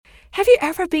Have you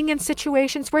ever been in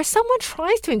situations where someone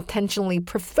tries to intentionally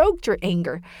provoke your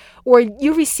anger, or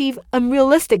you receive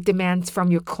unrealistic demands from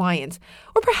your clients,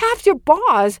 or perhaps your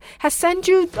boss has sent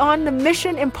you on the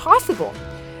mission impossible?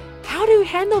 How do you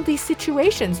handle these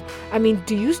situations? I mean,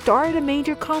 do you start a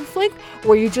major conflict,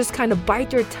 or you just kind of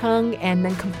bite your tongue and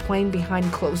then complain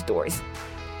behind closed doors?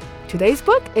 Today's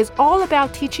book is all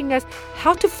about teaching us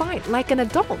how to fight like an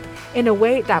adult in a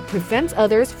way that prevents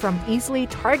others from easily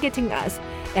targeting us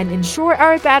and ensure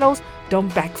our battles don't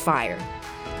backfire.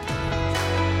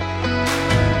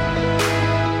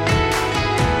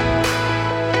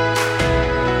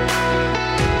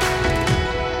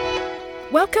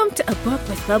 Welcome to A Book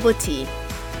with Bubble Tea.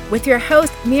 With your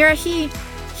host, Mira He.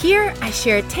 Here, I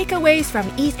share takeaways from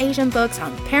East Asian books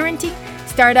on parenting,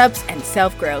 startups, and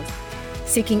self-growth.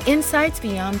 Seeking insights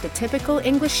beyond the typical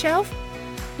English shelf?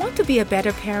 Want to be a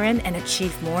better parent and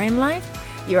achieve more in life?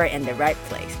 You are in the right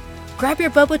place. Grab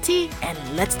your bubble tea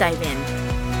and let's dive in.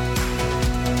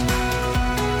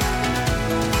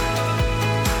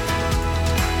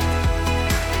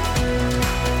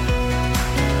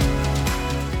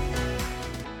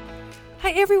 Hi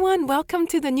everyone, welcome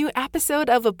to the new episode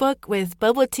of A Book with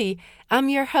Bubble Tea. I'm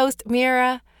your host,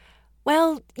 Mira.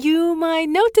 Well, you might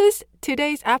notice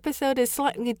today's episode is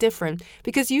slightly different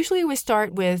because usually we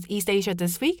start with East Asia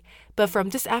this week, but from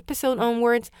this episode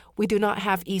onwards, we do not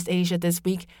have East Asia this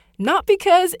week. Not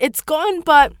because it's gone,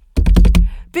 but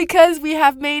because we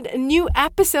have made a new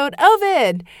episode of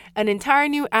it. An entire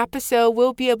new episode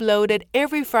will be uploaded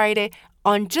every Friday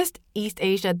on just East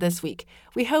Asia this week.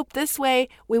 We hope this way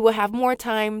we will have more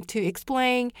time to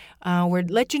explain or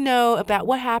let you know about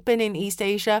what happened in East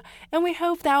Asia, and we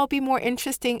hope that will be more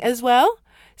interesting as well.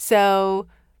 So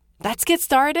let's get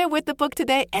started with the book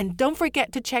today, and don't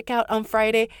forget to check out on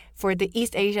Friday for the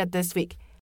East Asia this week.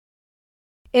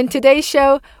 In today's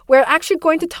show, we're actually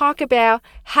going to talk about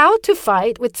how to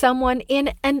fight with someone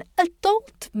in an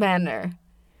adult manner.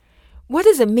 What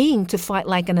does it mean to fight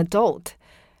like an adult?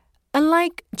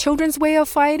 Unlike children's way of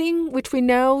fighting, which we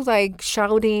know, like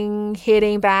shouting,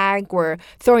 hitting back, or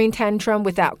throwing tantrum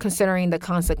without considering the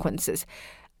consequences,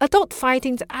 adult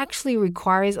fighting actually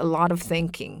requires a lot of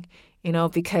thinking,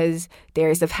 because there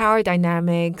is the power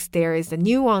dynamics, there is the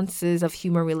nuances of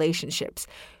human relationships.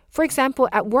 For example,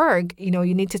 at work, you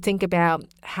need to think about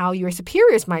how your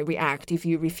superiors might react if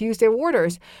you refuse their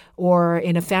orders, or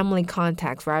in a family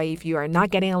context, right? If you are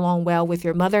not getting along well with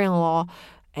your mother-in-law,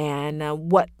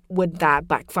 and what would that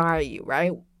backfire you,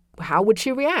 right? How would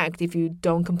she react if you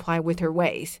don't comply with her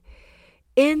ways?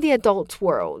 In the adult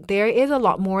world, there is a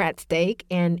lot more at stake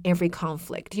in every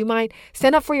conflict. You might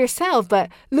stand up for yourself, but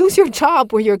lose your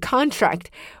job or your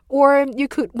contract. Or you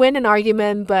could win an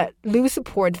argument, but lose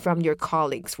support from your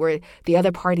colleagues, where the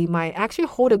other party might actually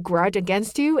hold a grudge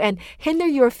against you and hinder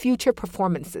your future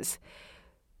performances.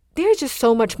 There's just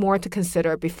so much more to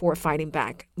consider before fighting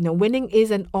back. Winning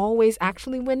isn't always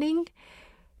actually winning.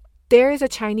 There is a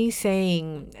Chinese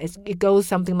saying, it goes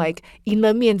something like, 赢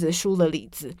了面子,输了里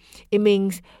子. It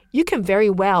means you can very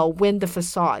well win the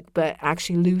facade, but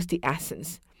actually lose the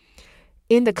essence.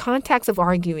 In the context of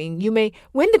arguing, you may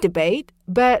win the debate,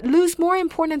 but lose more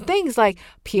important things like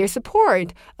peer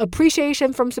support,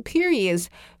 appreciation from superiors,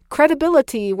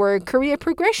 credibility or career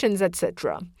progressions,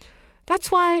 etc.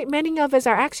 That's why many of us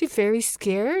are actually very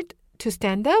scared to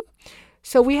stand up.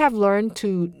 So we have learned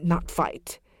to not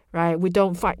fight, right? We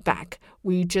don't fight back.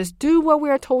 We just do what we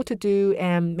are told to do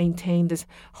and maintain this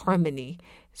harmony.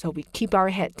 So we keep our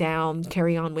head down,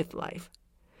 carry on with life.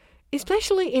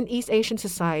 Especially in East Asian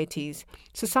societies,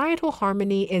 societal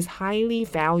harmony is highly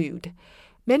valued.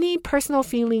 Many personal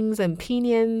feelings and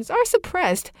opinions are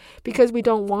suppressed because we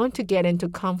don't want to get into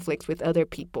conflicts with other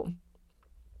people.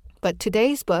 But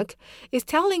today's book is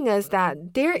telling us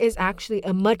that there is actually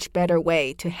a much better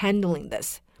way to handling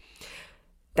this.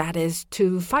 That is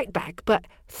to fight back, but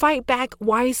fight back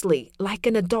wisely, like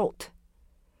an adult.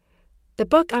 The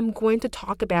book I'm going to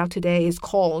talk about today is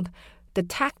called The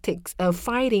Tactics of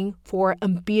Fighting for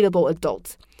Unbeatable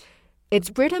Adults.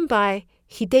 It's written by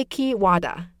Hideki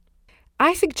Wada.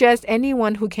 I suggest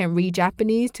anyone who can read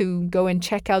Japanese to go and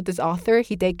check out this author,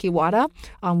 Hideki Wada,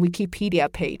 on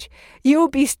Wikipedia page. You'll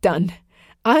be stunned.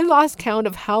 I lost count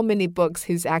of how many books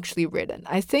he's actually written.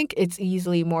 I think it's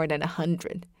easily more than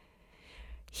 100.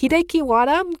 Hideki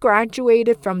Wada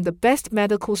graduated from the best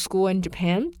medical school in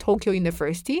Japan, Tokyo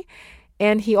University,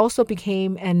 and he also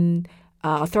became an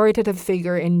authoritative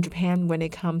figure in Japan when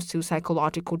it comes to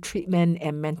psychological treatment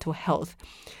and mental health.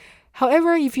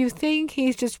 However, if you think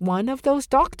he's just one of those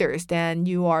doctors, then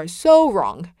you are so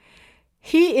wrong.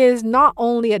 He is not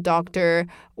only a doctor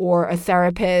or a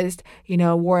therapist,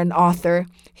 or an author.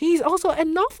 He's also a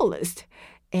novelist.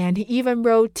 And he even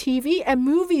wrote TV and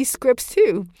movie scripts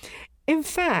too. In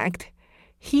fact,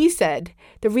 he said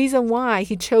the reason why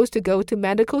he chose to go to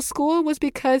medical school was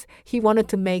because he wanted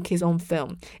to make his own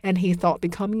film. And he thought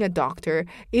becoming a doctor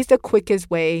is the quickest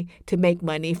way to make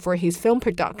money for his film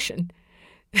production.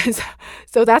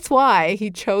 So that's why he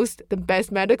chose the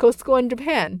best medical school in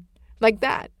Japan, like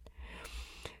that.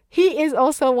 He is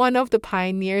also one of the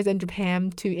pioneers in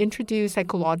Japan to introduce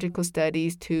psychological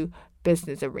studies to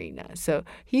business arena. So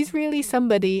he's really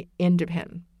somebody in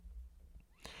Japan.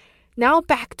 Now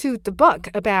back to the book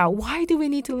about why do we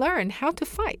need to learn how to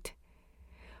fight?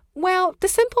 Well, the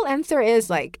simple answer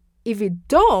is if you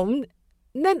don't,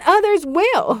 then others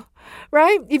will,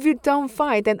 right? If you don't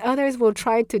fight, then others will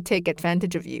try to take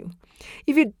advantage of you.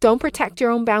 If you don't protect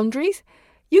your own boundaries,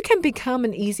 you can become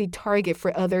an easy target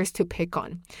for others to pick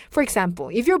on. For example,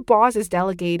 if your boss is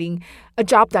delegating a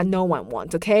job that no one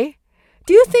wants, okay?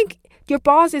 Do you think your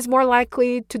boss is more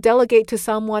likely to delegate to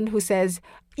someone who says,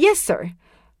 "Yes, sir"?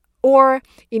 Or,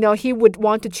 he would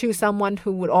want to choose someone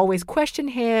who would always question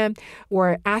him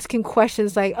or ask him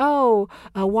questions like,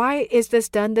 why is this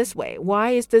done this way? Why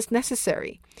is this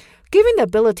necessary? Given the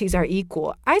abilities are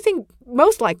equal, I think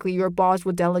most likely your boss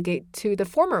would delegate to the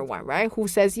former one, right? Who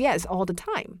says yes all the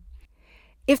time.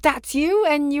 If that's you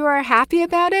and you are happy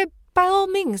about it, by all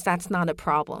means, that's not a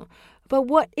problem. But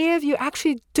what if you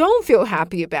actually don't feel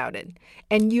happy about it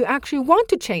and you actually want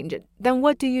to change it? Then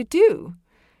what do you do?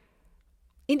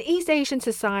 In East Asian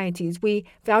societies, we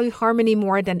value harmony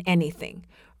more than anything,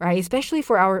 right? Especially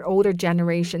for our older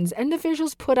generations,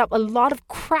 individuals put up a lot of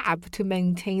crap to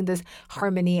maintain this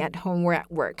harmony at home or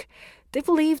at work. They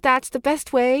believe that's the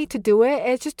best way to do it.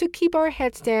 It's just to keep our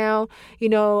heads down,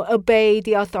 obey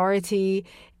the authority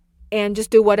and just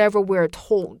do whatever we're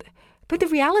told. But the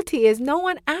reality is no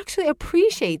one actually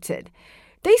appreciates it.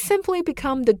 They simply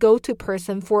become the go-to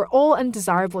person for all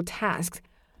undesirable tasks.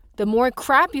 The more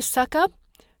crap you suck up,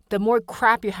 the more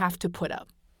crap you have to put up.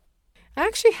 I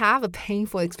actually have a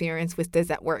painful experience with this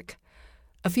at work.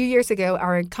 A few years ago,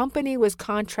 our company was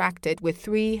contracted with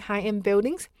 3 high-end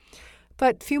buildings.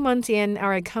 But a few months in,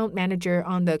 our account manager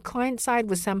on the client side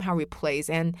was somehow replaced.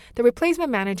 And the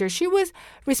replacement manager, she was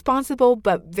responsible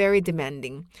but very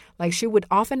demanding. She would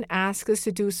often ask us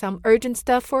to do some urgent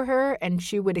stuff for her, and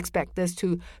she would expect us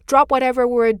to drop whatever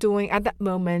we were doing at that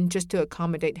moment just to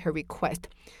accommodate her request.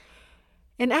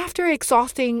 And after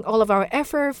exhausting all of our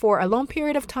effort for a long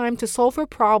period of time to solve her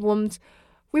problems,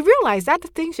 we realized that the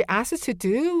thing she asked us to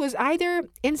do was either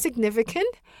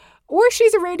insignificant or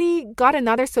she's already got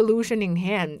another solution in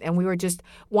hand and we were just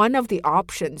one of the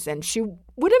options and she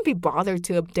wouldn't be bothered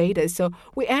to update us. So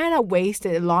we ended up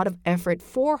wasting a lot of effort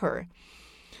for her.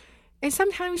 And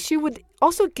sometimes she would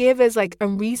also give us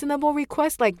unreasonable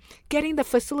requests, like getting the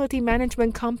facility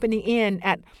management company in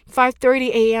at 5:30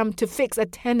 a.m. to fix a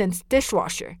tenant's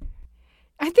dishwasher.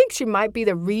 I think she might be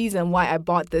the reason why I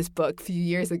bought this book a few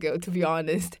years ago, to be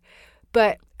honest.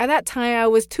 But at that time, I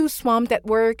was too swamped at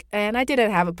work and I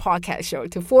didn't have a podcast show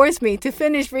to force me to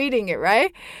finish reading it,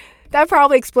 right? That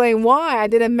probably explained why I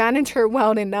didn't manage her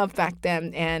well enough back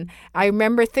then. And I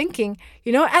remember thinking,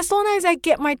 as long as I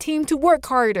get my team to work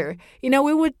harder,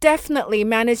 we would definitely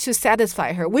manage to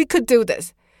satisfy her. We could do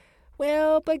this.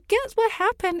 Well, but guess what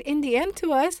happened in the end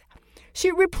to us? She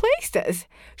replaced us.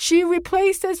 She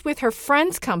replaced us with her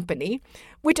friend's company,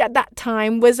 which at that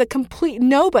time was a complete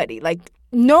nobody.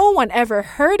 No one ever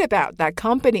heard about that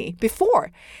company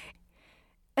before.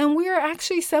 And we are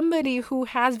actually somebody who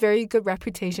has very good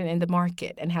reputation in the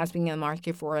market and has been in the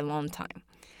market for a long time.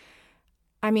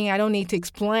 I mean, I don't need to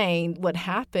explain what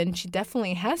happened. She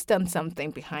definitely has done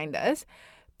something behind us.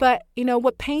 But,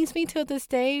 what pains me till this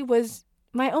day was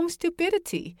my own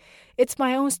stupidity. It's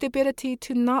my own stupidity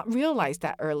to not realize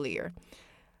that earlier.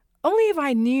 Only if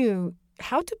I knew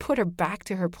how to put her back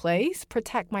to her place,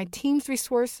 protect my team's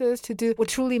resources to do what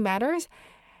truly matters,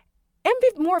 and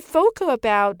be more vocal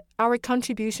about our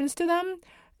contributions to them,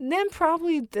 then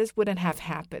probably this wouldn't have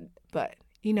happened. But,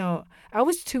 I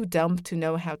was too dumb to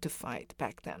know how to fight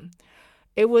back then.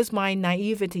 It was my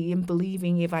naivety in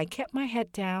believing if I kept my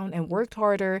head down and worked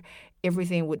harder,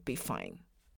 everything would be fine.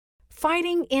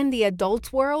 Fighting in the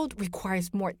adult world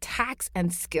requires more tact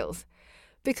and skills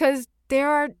because there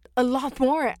are a lot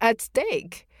more at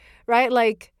stake, right?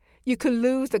 You could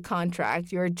lose the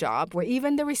contract, your job, or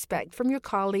even the respect from your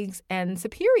colleagues and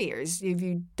superiors if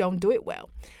you don't do it well.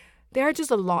 There are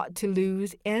just a lot to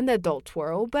lose in the adult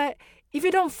world, but if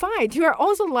you don't fight, you are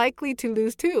also likely to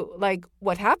lose too, like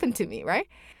what happened to me, right?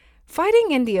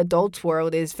 Fighting in the adult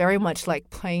world is very much like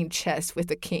playing chess with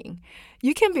a king.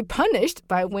 You can be punished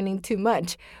by winning too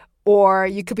much, or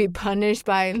you could be punished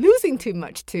by losing too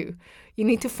much too. You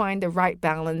need to find the right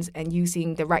balance and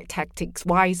using the right tactics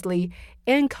wisely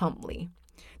and calmly.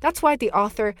 That's why the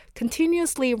author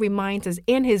continuously reminds us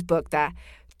in his book that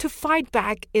to fight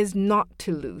back is not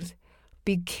to lose.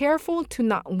 Be careful to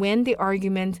not win the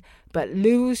argument, but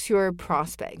lose your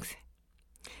prospects.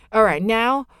 All right,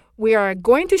 now we are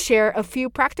going to share a few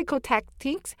practical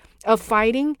tactics of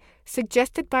fighting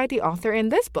suggested by the author in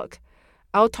this book.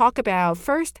 I'll talk about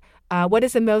first, what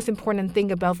is the most important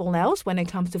thing above all else when it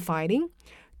comes to fighting?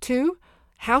 2,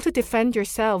 how to defend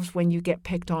yourselves when you get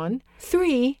picked on.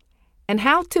 3, and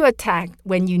how to attack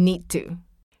when you need to.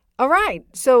 All right,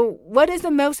 so what is the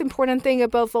most important thing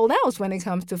above all else when it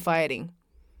comes to fighting?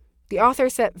 The author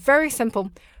said, very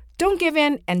simple, don't give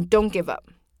in and don't give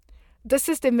up. This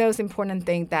is the most important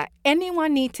thing that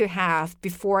anyone needs to have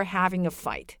before having a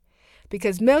fight.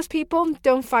 Because most people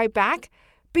don't fight back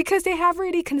because they have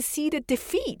already conceded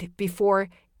defeat before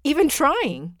even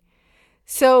trying.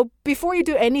 So before you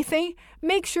do anything,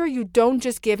 make sure you don't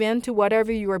just give in to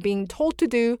whatever you are being told to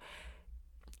do.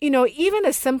 Even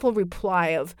a simple reply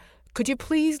of, could you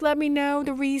please let me know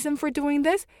the reason for doing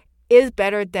this, is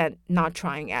better than not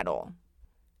trying at all.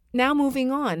 Now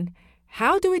moving on.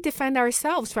 How do we defend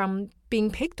ourselves from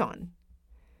being picked on?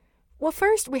 Well,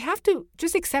 first, we have to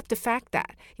just accept the fact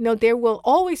that, there will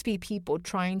always be people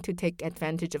trying to take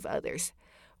advantage of others.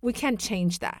 We can't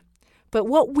change that. But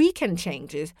what we can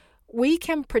change is we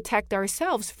can protect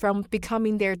ourselves from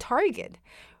becoming their target,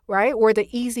 right? Or the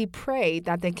easy prey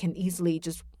that they can easily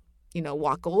just,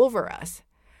 walk all over us.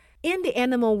 In the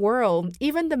animal world,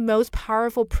 even the most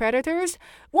powerful predators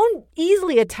won't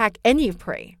easily attack any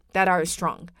prey that are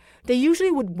strong. They usually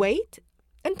would wait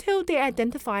until they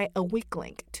identify a weak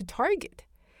link to target.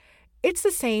 It's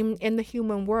the same in the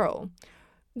human world.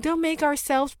 Don't make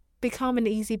ourselves become an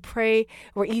easy prey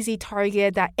or easy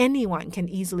target that anyone can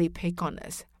easily pick on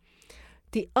us.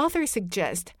 The author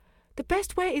suggests the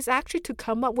best way is actually to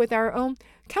come up with our own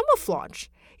camouflage,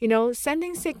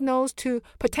 sending signals to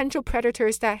potential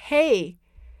predators that, hey,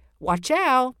 watch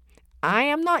out, I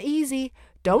am not easy,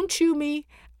 don't chew me,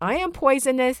 I am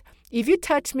poisonous, if you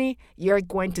touch me, you're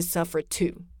going to suffer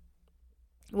too.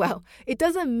 Well, it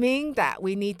doesn't mean that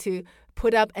we need to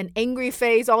put up an angry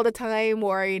face all the time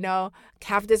or,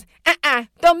 have this,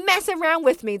 don't mess around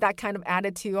with me, that kind of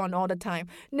attitude on all the time.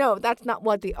 No, that's not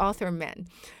what the author meant.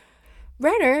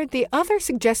 Rather, the author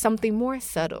suggests something more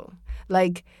subtle,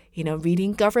 like,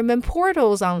 reading government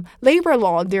portals on labor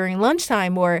law during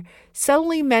lunchtime or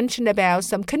subtly mention about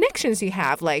some connections you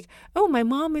have, like, oh, my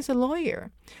mom is a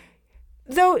lawyer.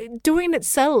 Though doing it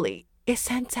subtly, it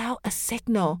sends out a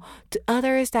signal to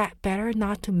others that better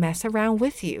not to mess around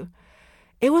with you.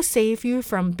 It will save you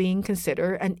from being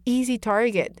considered an easy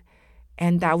target,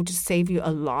 and that will just save you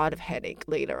a lot of headache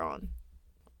later on.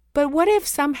 But what if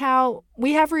somehow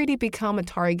we have already become a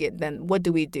target, then what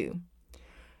do we do?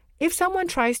 If someone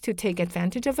tries to take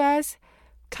advantage of us,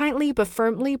 kindly but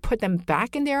firmly put them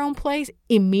back in their own place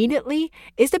immediately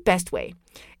is the best way.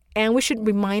 And we should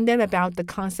remind them about the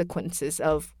consequences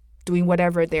of doing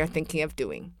whatever they're thinking of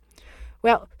doing.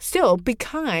 Well, still, be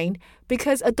kind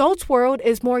because adults' world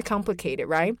is more complicated,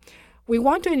 right? We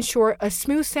want to ensure a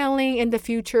smooth sailing in the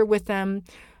future with them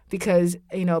because,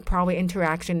 probably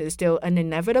interaction is still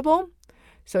inevitable.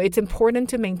 So it's important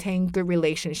to maintain good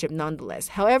relationship nonetheless.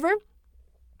 However,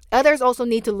 others also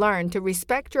need to learn to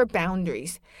respect your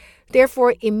boundaries.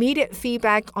 Therefore, immediate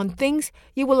feedback on things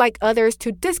you would like others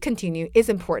to discontinue is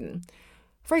important.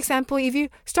 For example, if you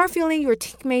start feeling your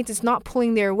teammates is not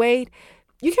pulling their weight,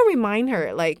 you can remind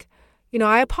her, like,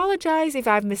 I apologize if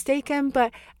I've mistaken,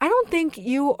 but I don't think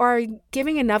you are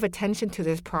giving enough attention to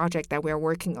this project that we're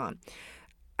working on.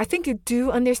 I think you do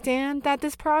understand that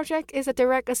this project is a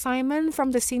direct assignment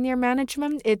from the senior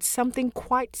management. It's something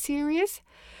quite serious.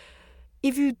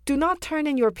 If you do not turn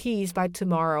in your piece by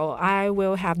tomorrow, I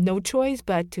will have no choice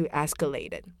but to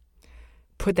escalate it.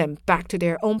 Put them back to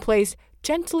their own place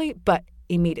gently but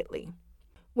immediately.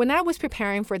 When I was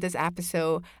preparing for this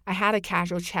episode, I had a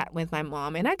casual chat with my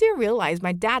mom, and I didn't realize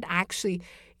my dad actually,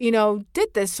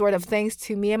 did this sort of things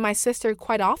to me and my sister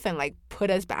quite often, like put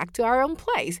us back to our own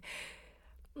place.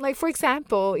 Like, for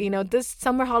example, this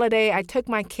summer holiday, I took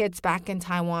my kids back in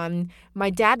Taiwan. My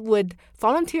dad would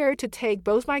volunteer to take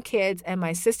both my kids and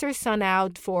my sister's son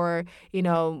out for,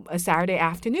 a Saturday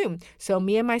afternoon. So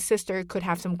me and my sister could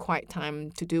have some quiet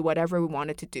time to do whatever we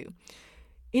wanted to do.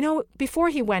 Before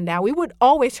he went out, we would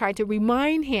always try to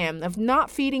remind him of not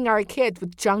feeding our kids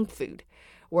with junk food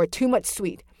or too much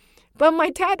sweet. But my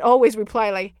dad always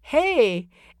replied like, hey,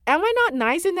 am I not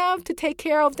nice enough to take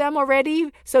care of them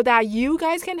already so that you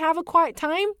guys can have a quiet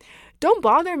time? Don't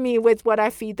bother me with what I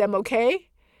feed them, okay?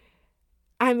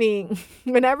 I mean,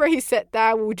 whenever he said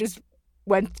that, we just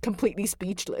went completely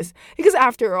speechless. Because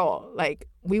after all, like,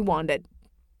 we wanted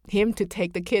him to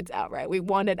take the kids out, right? We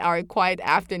wanted our quiet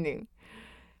afternoon.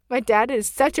 My dad is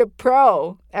such a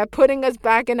pro at putting us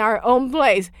back in our own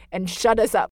place and shut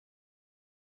us up.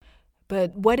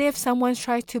 But what if someone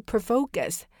tries to provoke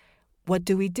us? What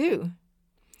do we do?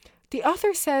 The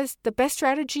author says the best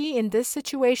strategy in this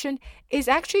situation is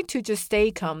actually to just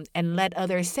stay calm and let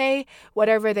others say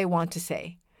whatever they want to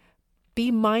say.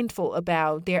 Be mindful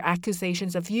about their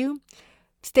accusations of you.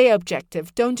 Stay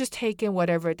objective. Don't just take in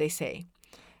whatever they say.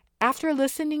 After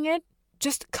listening it,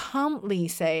 just calmly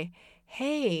say,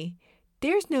 hey,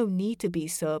 there's no need to be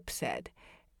so upset.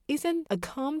 Isn't a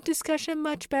calm discussion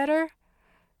much better?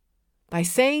 By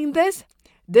saying this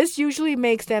usually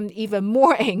makes them even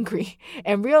more angry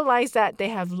and realize that they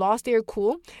have lost their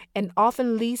cool and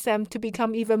often leads them to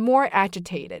become even more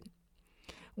agitated.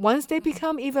 Once they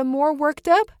become even more worked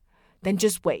up, then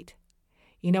just wait.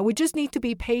 We just need to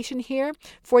be patient here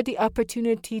for the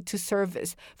opportunity to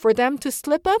surface, for them to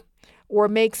slip up or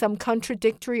make some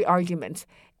contradictory arguments,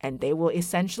 and they will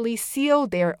essentially seal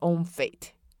their own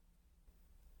fate.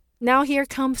 Now here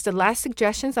comes the last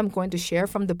suggestions I'm going to share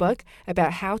from the book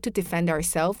about how to defend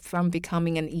ourselves from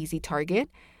becoming an easy target.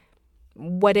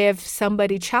 What if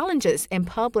somebody challenges in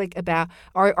public about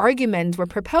our argument or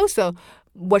proposal?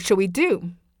 What should we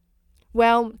do?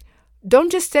 Well,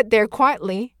 don't just sit there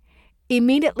quietly.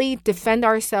 Immediately defend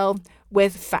ourselves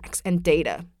with facts and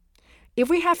data. If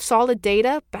we have solid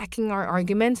data backing our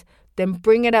arguments, then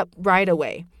bring it up right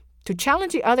away to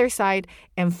challenge the other side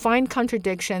and find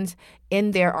contradictions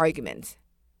in their arguments.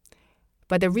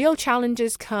 But the real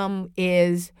challenges come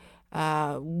is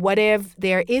what if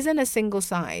there isn't a single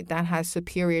side that has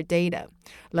superior data?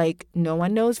 Like no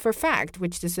one knows for fact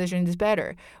which decision is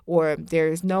better, or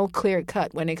there's no clear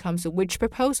cut when it comes to which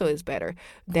proposal is better.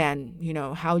 Then,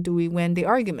 how do we win the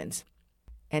arguments?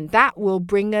 And that will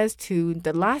bring us to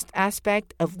the last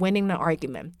aspect of winning the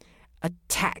argument,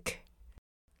 attack.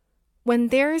 When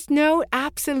there's no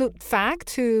absolute fact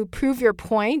to prove your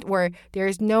point, or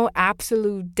there's no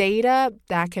absolute data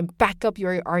that can back up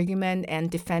your argument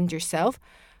and defend yourself,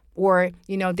 or,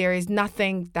 there is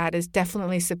nothing that is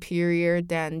definitely superior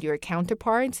than your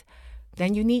counterparts,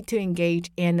 then you need to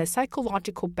engage in a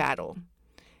psychological battle.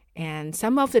 And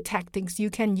some of the tactics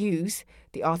you can use,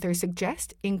 the author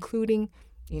suggests, including,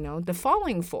 the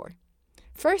following four.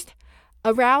 First,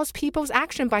 arouse people's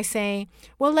action by saying,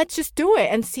 well, let's just do it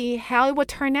and see how it would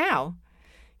turn out.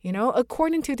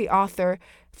 According to the author,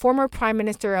 former Prime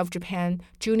Minister of Japan,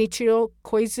 Junichiro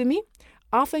Koizumi,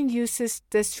 often uses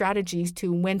these strategies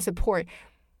to win support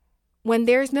when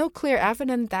there's no clear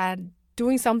evidence that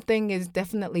doing something is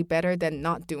definitely better than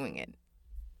not doing it.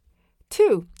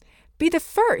 2, be the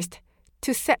first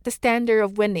to set the standard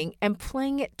of winning and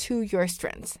playing it to your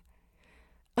strengths.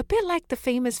 A bit like the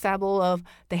famous fable of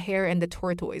the hare and the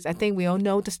tortoise. I think we all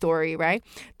know the story, right?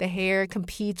 The hare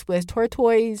competes with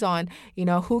tortoise on,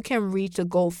 who can reach the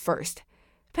goal first.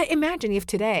 But imagine if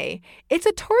today it's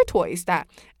a tortoise that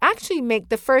actually make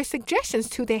the first suggestions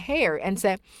to the hare and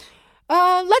said,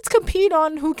 let's compete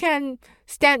on who can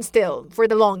stand still for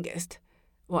the longest.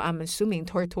 Well, I'm assuming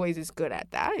tortoise is good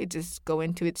at that. It just go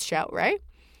into its shell, right?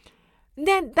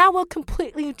 Then that will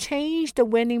completely change the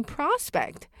winning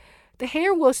prospect. The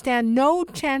hare will stand no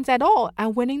chance at all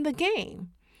at winning the game.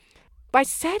 By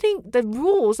setting the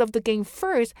rules of the game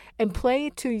first and play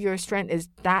it to your strength is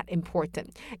that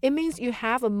important. It means you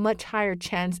have a much higher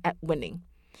chance at winning.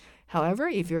 However,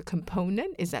 if your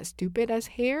component is as stupid as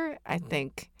hare, I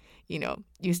think,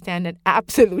 you stand an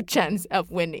absolute chance of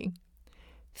winning.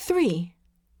 3,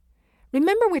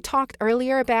 remember we talked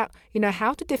earlier about,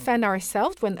 how to defend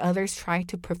ourselves when others try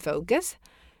to provoke us?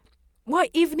 Well,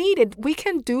 if needed, we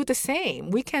can do the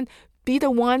same. We can be the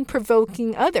one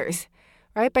provoking others,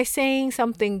 right? By saying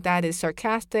something that is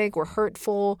sarcastic or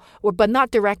hurtful, but not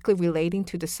directly relating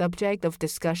to the subject of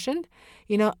discussion,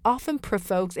 often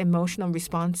provokes emotional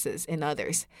responses in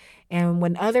others. And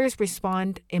when others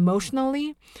respond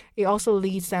emotionally, it also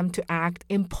leads them to act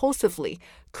impulsively,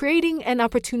 creating an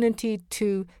opportunity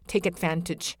to take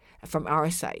advantage from our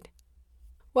side.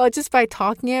 Well, just by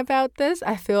talking about this,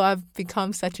 I feel I've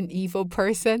become such an evil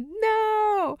person.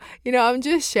 No! now. I'm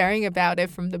just sharing about it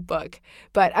from the book.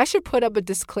 But I should put up a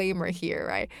disclaimer here,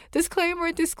 right?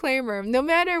 Disclaimer. No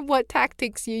matter what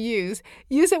tactics you use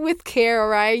it with care,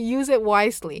 right? Use it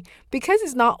wisely. Because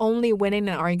it's not only winning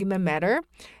an argument matter,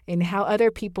 and how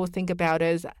other people think about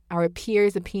us, our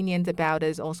peers' opinions about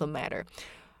us also matter.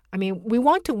 I mean, we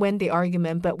want to win the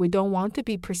argument, but we don't want to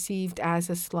be perceived as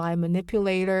a sly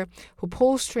manipulator who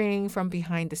pulls string from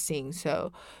behind the scenes.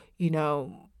 So,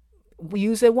 we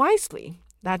use it wisely.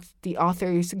 That's the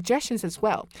author's suggestions as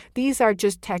well. These are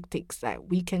just tactics that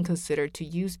we can consider to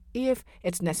use if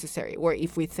it's necessary or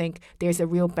if we think there's a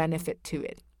real benefit to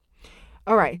it.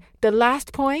 All right, the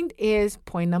last point is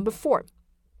point number 4.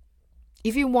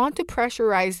 If you want to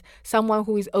pressurize someone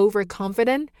who is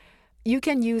overconfident, you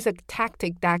can use a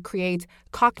tactic that creates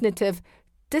cognitive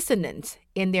dissonance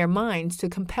in their minds to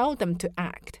compel them to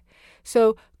act.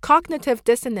 So, cognitive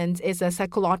dissonance is a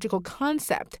psychological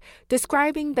concept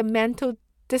describing the mental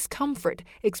discomfort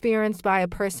experienced by a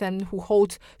person who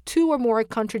holds 2 or more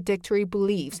contradictory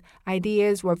beliefs,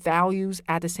 ideas, or values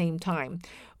at the same time.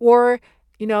 Or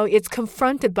it's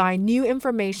confronted by new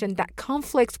information that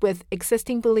conflicts with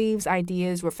existing beliefs,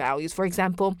 ideas, or values. For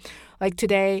example, like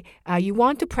today, you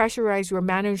want to pressurize your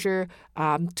manager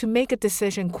to make a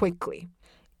decision quickly.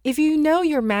 If you know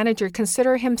your manager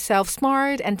considers himself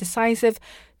smart and decisive,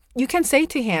 you can say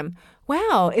to him,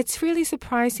 wow, it's really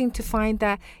surprising to find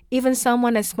that even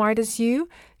someone as smart as you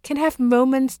can have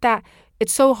moments that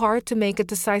it's so hard to make a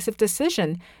decisive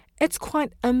decision. It's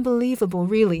quite unbelievable,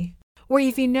 really. Or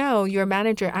if you know your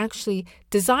manager actually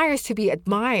desires to be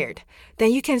admired,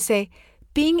 then you can say,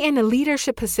 being in a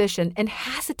leadership position and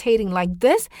hesitating like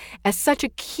this at such a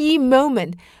key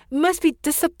moment must be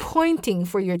disappointing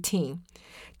for your team.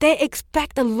 They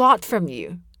expect a lot from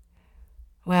you.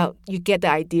 Well, you get the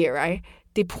idea, right?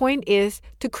 The point is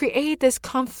to create this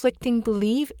conflicting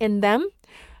belief in them,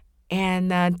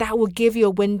 and that will give you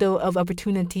a window of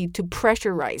opportunity to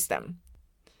pressurize them.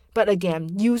 But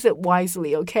again, use it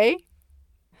wisely, okay?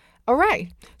 All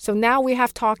right, so now we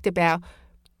have talked about,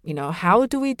 how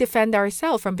do we defend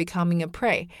ourselves from becoming a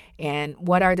prey? And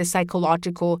what are the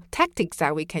psychological tactics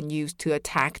that we can use to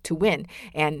attack to win?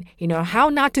 And, how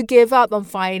not to give up on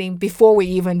fighting before we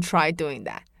even try doing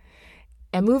that.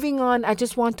 And moving on, I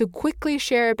just want to quickly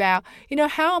share about,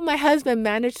 how my husband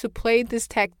managed to play these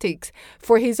tactics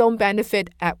for his own benefit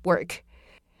at work.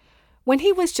 When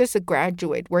he was just a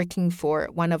graduate working for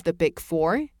one of the big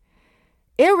 4,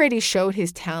 it already showed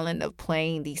his talent of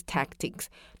playing these tactics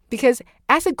because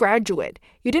as a graduate,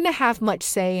 you didn't have much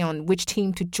say on which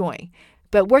team to join.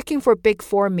 But working for Big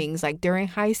 4 means like during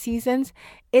high seasons,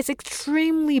 it's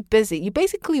extremely busy. You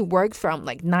basically work from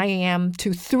like 9 a.m.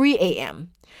 to 3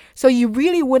 a.m. So you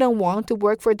really wouldn't want to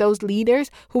work for those leaders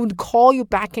who would call you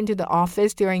back into the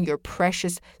office during your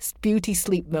precious beauty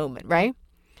sleep moment, right?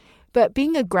 But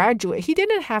being a graduate, he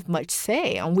didn't have much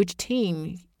say on which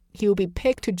team he would be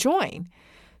picked to join.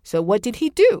 So what did he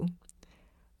do?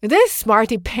 This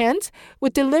smarty pants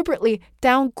would deliberately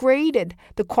downgraded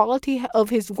the quality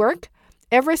of his work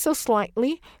ever so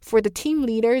slightly for the team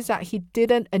leaders that he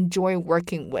didn't enjoy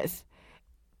working with.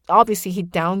 Obviously, he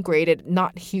downgraded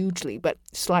not hugely, but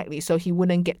slightly, so he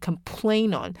wouldn't get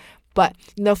complained on. But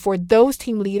for those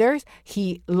team leaders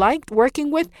he liked working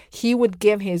with, he would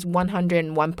give his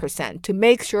 101% to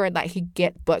make sure that he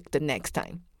get booked the next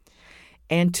time.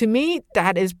 And to me,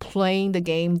 that is playing the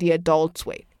game the adults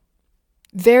way.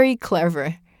 Very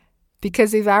clever.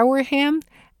 Because if I were him,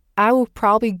 I would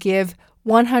probably give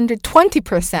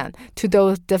 120% to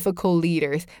those difficult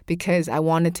leaders because I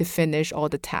wanted to finish all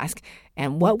the tasks.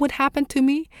 And what would happen to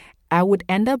me? I would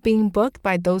end up being booked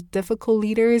by those difficult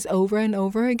leaders over and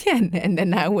over again. And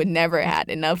then I would never have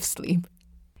enough sleep.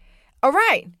 All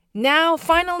right. Now,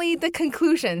 finally, the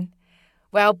conclusion.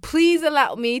 Well, please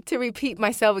allow me to repeat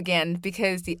myself again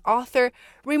because the author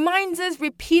reminds us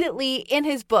repeatedly in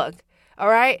his book. All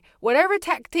right? Whatever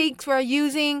tactics we're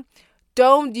using,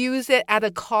 don't use it at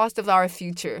the cost of our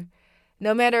future.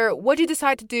 No matter what you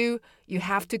decide to do, you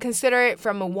have to consider it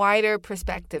from a wider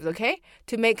perspective, okay?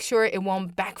 To make sure it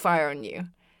won't backfire on you.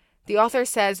 The author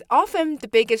says often the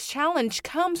biggest challenge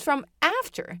comes from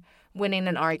after winning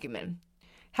an argument.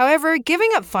 However, giving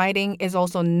up fighting is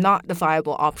also not the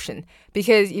viable option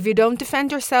because if you don't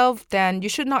defend yourself, then you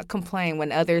should not complain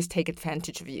when others take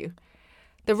advantage of you.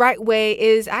 The right way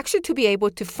is actually to be able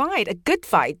to fight a good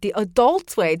fight, the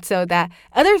adult's way, so that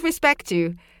others respect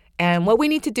you. And what we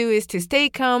need to do is to stay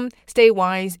calm, stay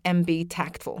wise, and be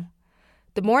tactful.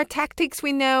 The more tactics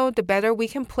we know, the better we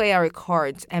can play our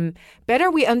cards and better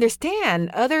we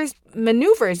understand others'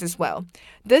 maneuvers as well.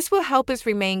 This will help us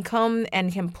remain calm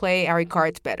and can play our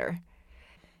cards better.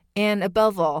 And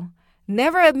above all,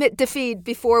 never admit defeat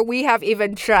before we have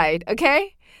even tried,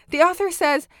 okay? The author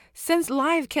says, since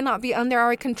life cannot be under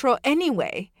our control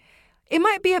anyway, it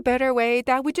might be a better way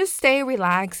that we just stay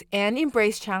relaxed and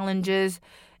embrace challenges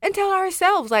and tell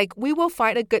ourselves like we will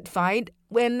fight a good fight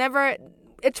whenever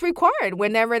it's required,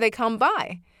 whenever they come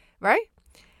by, right?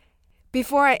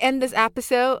 Before I end this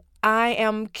episode, I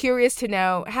am curious to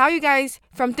know how you guys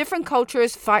from different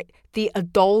cultures fight the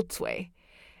adult way.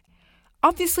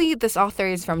 Obviously, this author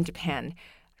is from Japan.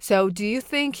 So do you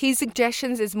think his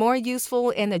suggestions is more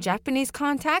useful in the Japanese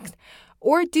context?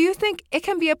 Or do you think it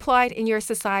can be applied in your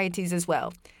societies as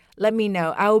well? Let me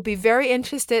know. I will be very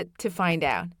interested to find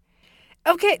out.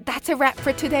 Okay, that's a wrap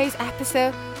for today's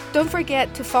episode. Don't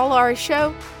forget to follow our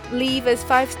show, leave us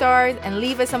 5 stars, and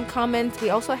leave us some comments.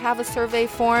 We also have a survey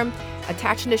form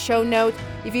attached in the show notes.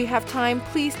 If you have time,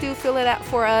 please do fill it out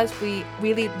for us. We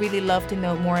really, really love to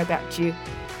know more about you.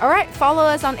 All right, follow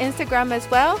us on Instagram as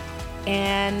well.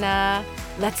 And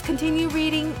let's continue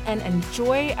reading and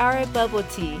enjoy our bubble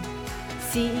tea.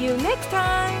 See you next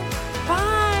time.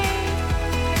 Bye.